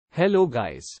Hello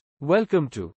guys. Welcome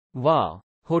to Wow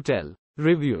Hotel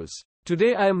Reviews.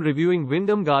 Today I am reviewing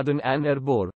Wyndham Garden Ann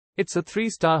Arbor. It's a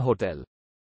 3-star hotel.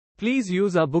 Please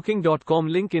use our booking.com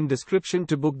link in description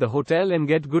to book the hotel and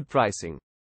get good pricing.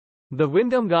 The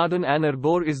Wyndham Garden Ann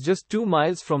Arbor is just 2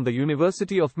 miles from the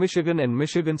University of Michigan and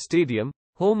Michigan Stadium,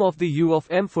 home of the U of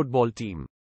M football team.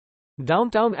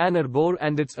 Downtown Ann Arbor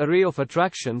and its array of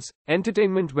attractions,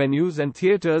 entertainment venues and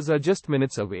theaters are just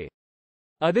minutes away.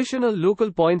 Additional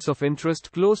local points of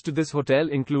interest close to this hotel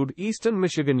include Eastern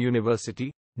Michigan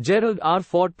University, Gerald R.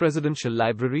 Ford Presidential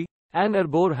Library, Ann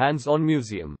Arbor Hands-On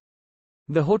Museum.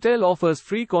 The hotel offers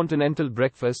free continental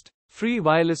breakfast, free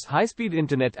wireless high-speed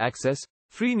internet access,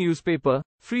 free newspaper,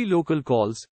 free local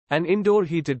calls, an indoor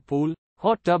heated pool,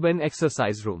 hot tub and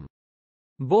exercise room.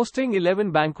 Boasting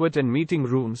 11 banquet and meeting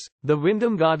rooms, the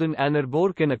Wyndham Garden Ann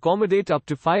Arbor can accommodate up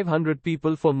to 500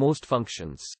 people for most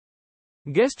functions.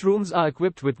 Guest rooms are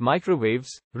equipped with microwaves,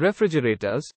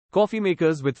 refrigerators, coffee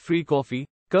makers with free coffee,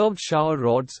 curved shower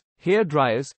rods, hair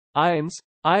dryers, irons,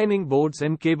 ironing boards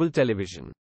and cable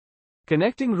television.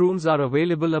 Connecting rooms are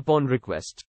available upon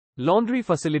request. Laundry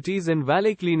facilities and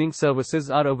valet cleaning services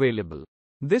are available.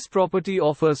 This property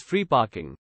offers free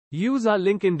parking. Use our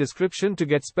link in description to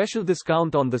get special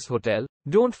discount on this hotel.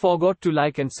 Don't forget to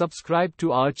like and subscribe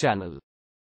to our channel.